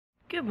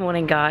Good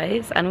morning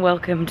guys, and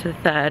welcome to the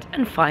third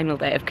and final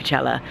day of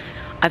Coachella.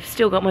 I've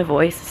still got my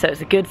voice, so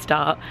it's a good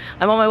start.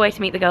 I'm on my way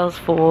to meet the girls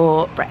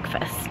for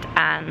breakfast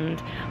and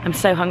I'm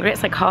so hungry.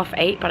 It's like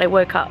 8:30, but I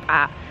woke up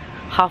at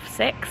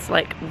 6:30,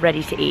 like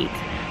ready to eat.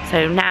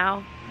 So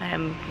now I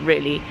am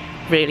really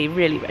ready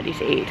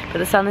to eat. But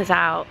the sun is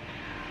out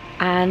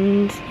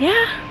and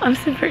yeah, I'm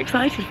super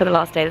excited for the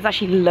last day. There's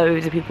actually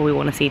loads of people we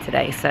want to see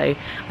today, so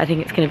I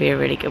think it's going to be a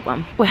really good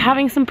one. We're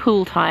having some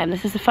pool time.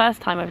 This is the first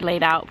time I've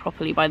laid out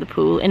properly by the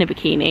pool in a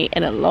bikini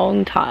in a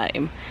long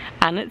time,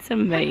 and it's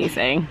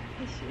amazing.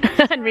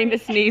 And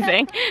Reema's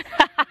sneezing.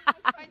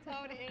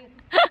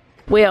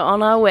 We are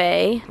on our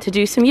way to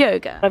do some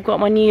yoga. I've got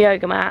my new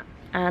yoga mat,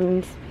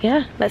 and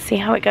yeah, let's see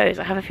how it goes.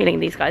 I have a feeling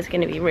these guys are going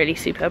to be really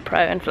super pro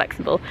and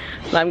flexible,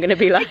 and I'm going to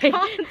be like... I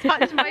can't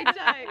touch my toes.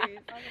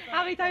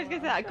 How many times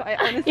can I say that?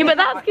 Honestly, yeah, but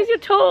that's because you're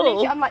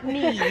tall. I'm like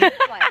knees, like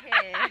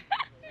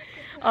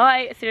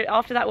here. So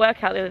after that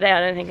workout the other day, I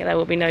don't think there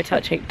will be no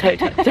touching,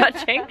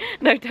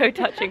 no toe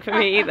touching for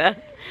me either.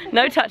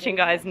 No touching,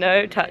 guys,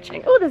 no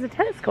touching. Oh, there's a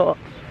tennis court.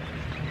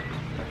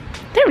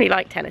 Don't really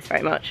like tennis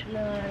very much.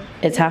 No.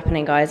 It's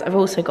happening, guys. I've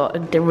also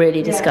got the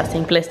really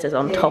disgusting blisters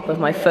on top of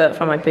my foot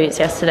from my boots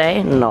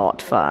yesterday. Not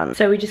fun.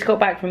 So we just got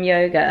back from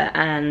yoga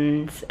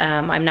and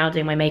I'm now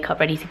doing my makeup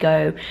ready to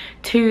go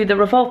to the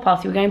Revolve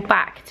party. We're going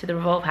back to the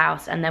Revolve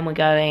house and then we're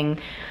going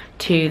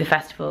to the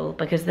festival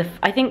because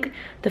I think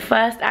the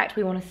first act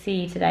we want to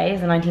see today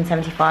is the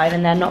 1975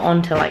 and they're not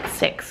on till like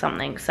 6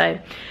 something. So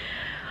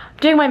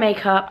doing my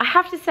makeup. I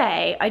have to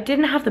say, I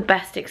didn't have the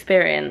best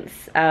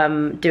experience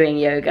doing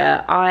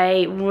yoga.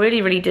 I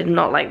really did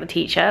not like the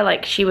teacher.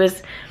 Like, she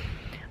was,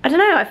 I don't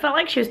know, I felt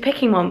like she was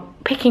picking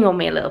on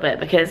me a little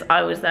bit because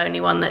I was the only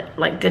one that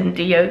like didn't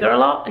do yoga a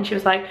lot, and she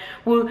was like,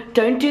 well,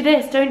 don't do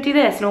this,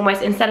 and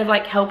almost instead of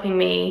like helping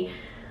me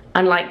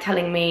and like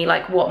telling me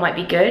like what might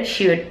be good,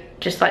 she would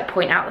just like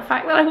point out the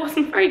fact that I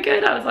wasn't very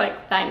good. I was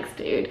like, thanks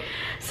dude.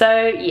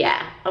 So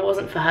yeah, I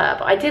wasn't for her,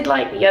 but I did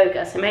like the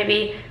yoga, so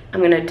maybe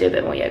I'm gonna do a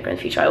bit more yoga in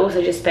the future. I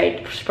also just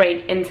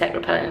sprayed insect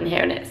repellent in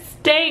here and it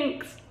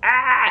stinks.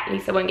 Ah, at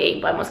least I won't get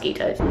eaten by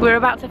mosquitoes. We're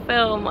about to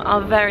film our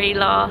very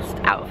last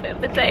outfit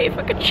of the day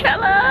for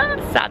Coachella.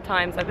 Sad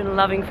times. I've been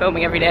loving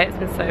filming every day. It's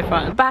been so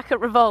fun. Back at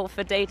Revolve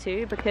for day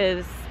 2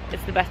 because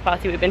it's the best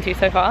party we've been to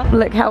so far.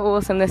 Look how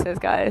awesome this is,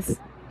 guys.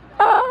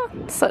 Oh,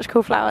 such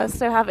cool flowers.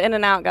 So have in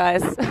and out,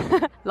 guys.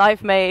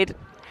 Life made.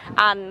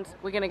 And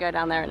we're gonna go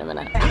down there in a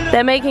minute.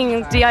 They're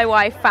making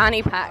DIY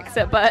fanny packs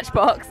at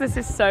Birchbox. This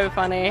is so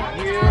funny.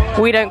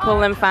 We don't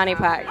call them fanny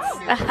packs.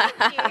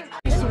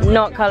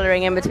 Not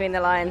colouring in between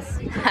the lines.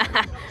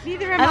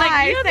 Neither am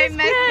I. So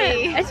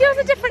messy. It's yours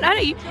a different. I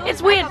know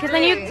it's weird because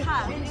then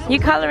you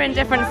colour in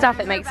different stuff.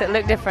 It makes it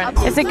look different.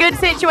 It's a good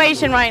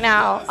situation right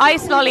now.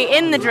 Ice lolly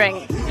in the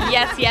drink.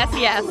 Yes.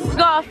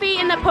 Got our feet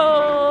in the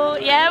pool.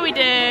 Yeah, we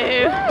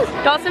do.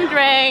 Got some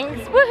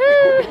drinks.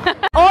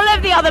 Woohoo! All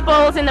of the other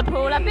balls in the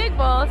pool are big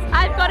balls.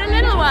 I've got a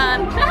little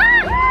one.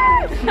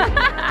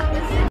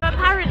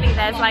 Apparently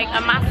there's like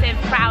a massive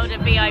crowd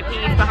of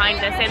VIPs behind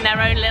us in their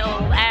own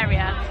little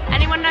area.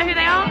 Anyone know who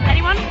they are?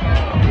 Anyone?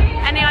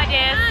 Any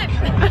ideas?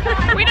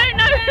 We don't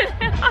know who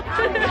they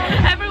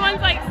are.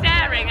 Everyone's like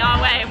staring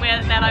our way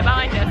and they're like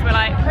behind us. We're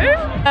like,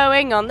 who?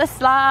 Going on the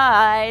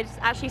slide.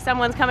 Actually,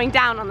 someone's coming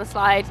down on the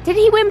slide. Did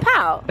he wimp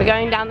out? We're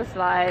going down the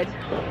slide.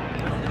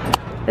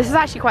 This is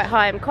actually quite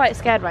high. I'm quite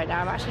scared right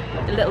now. I'm actually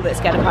a little bit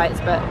scared of heights,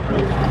 but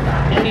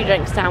a few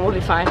drinks down, we'll be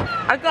fine.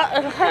 I got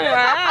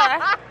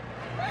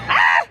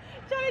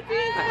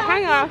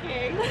hang on.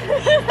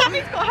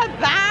 Sammy's got her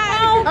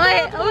bag.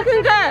 Alright, we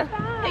can go.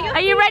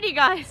 Are you ready,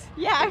 guys?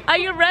 Yeah. Are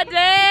you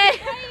ready?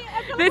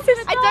 This is.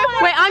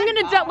 Wait, I'm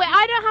gonna do. Wait,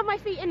 I don't have my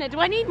feet in it. Do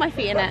I need my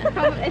feet in it?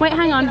 Wait,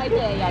 hang on.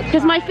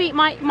 Because my feet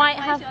might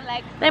have.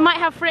 They might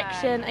have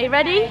friction. Are you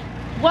ready?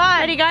 1.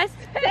 Ready, guys?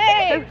 2,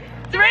 3.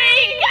 Go!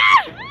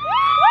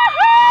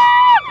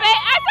 Woohoo! That's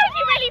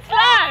actually really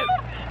slow.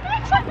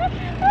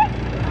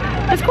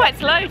 It's quite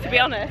slow, to be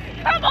honest.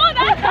 Come on,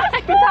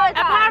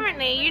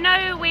 apparently, you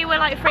know, we were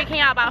like freaking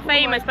out about a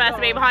famous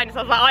person being behind us.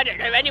 I was like, I don't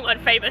know anyone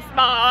famous.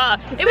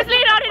 It was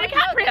Leonardo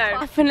DiCaprio.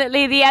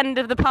 Definitely the end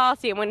of the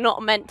party, and we're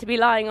not meant to be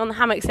lying on the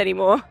hammocks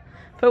anymore.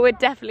 But we're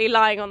definitely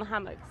lying on the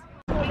hammocks.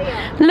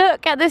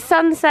 Look at this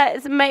sunset.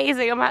 It's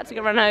amazing. I'm about to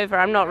go run over.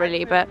 I'm not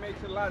really, but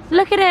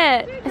look at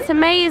it. It's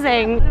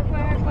amazing.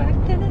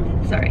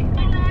 Sorry.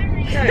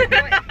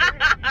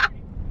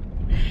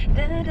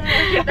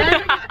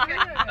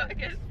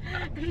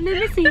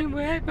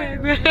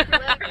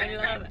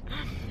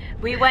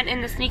 We went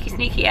in the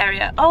sneaky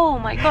area. Oh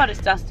my god, it's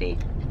dusty.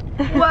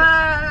 Whoa!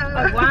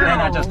 Oh,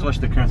 wow. I just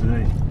washed the car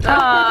today.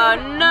 Oh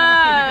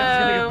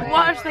no!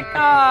 Wash the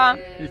car.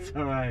 It's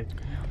alright.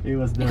 It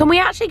was done. Can we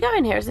actually go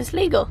in here? Is this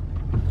legal?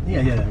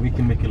 Yeah, we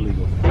can make it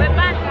legal. We're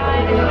back,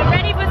 guys. We're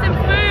ready for some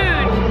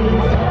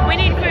food. We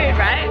need food,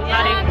 right?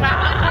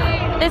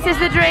 Yeah. This is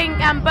the drink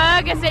and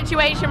burger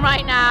situation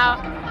right now.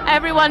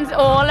 Everyone's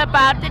all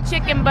about the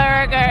chicken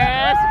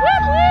burgers.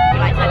 Woo-woo!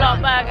 Like a lot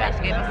of burgers.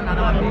 Gave us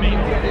another one.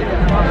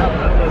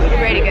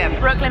 Really good.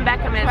 Brooklyn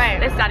Beckham is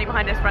this daddy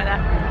behind us right there.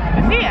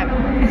 I see him.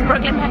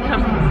 Brooklyn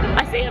Beckham.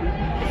 I see him.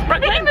 It's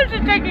Brooklyn. He was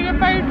just taking a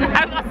photo.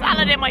 I've got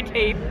salad in my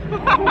teeth. Oh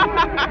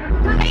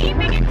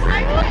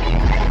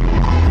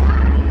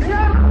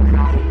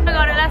my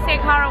god, Alessia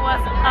Cara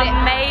was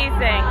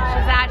amazing.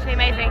 She's actually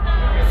amazing.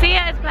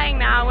 Sia is playing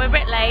now. We're a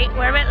bit late.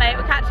 We're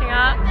catching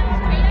up.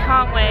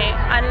 Can't wait.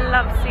 I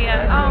love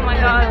Sia. Oh my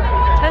god.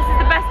 This is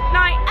the best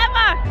night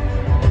ever.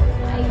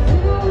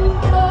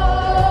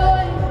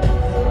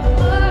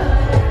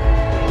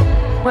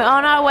 We're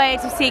on our way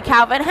to see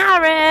Calvin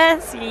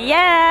Harris.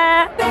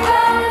 Yeah.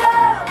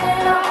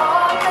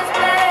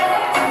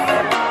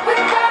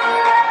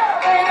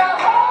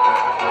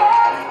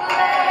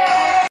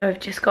 I've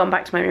just gone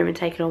back to my room and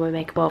taken all my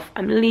makeup off.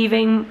 I'm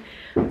leaving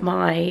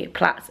my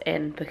plaits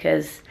in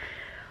because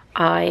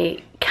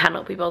I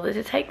cannot be bothered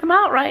to take them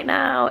out right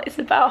now. It's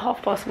about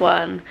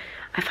 1:30.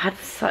 I've had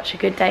such a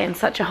good day and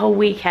such a whole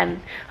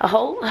weekend. A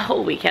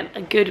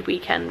good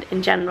weekend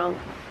in general.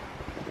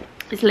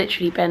 It's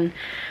literally been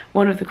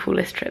one of the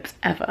coolest trips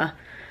ever.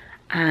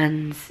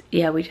 And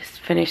yeah, we just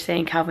finished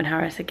seeing Calvin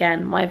Harris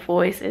again. My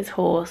voice is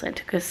hoarse. It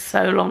took us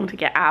so long to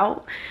get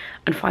out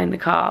and find the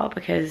car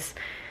because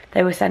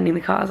they were sending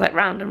the cars like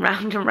round and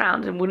round and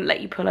round and wouldn't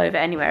let you pull over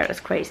anywhere. It was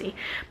crazy.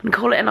 I'm gonna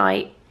call it a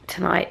night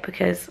tonight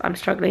because I'm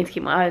struggling to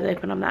keep my eyes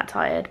open. I'm that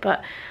tired,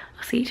 but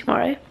I'll see you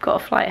tomorrow.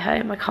 Got a flight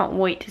home. I can't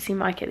wait to see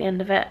Mike at the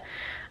end of it,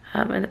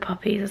 and the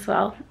puppies as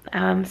well.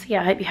 So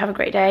yeah, I hope you have a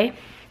great day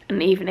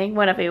and evening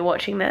whenever you're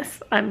watching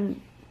this. I'm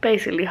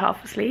basically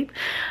half asleep,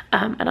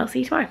 and I'll see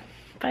you tomorrow.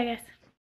 Bye guys.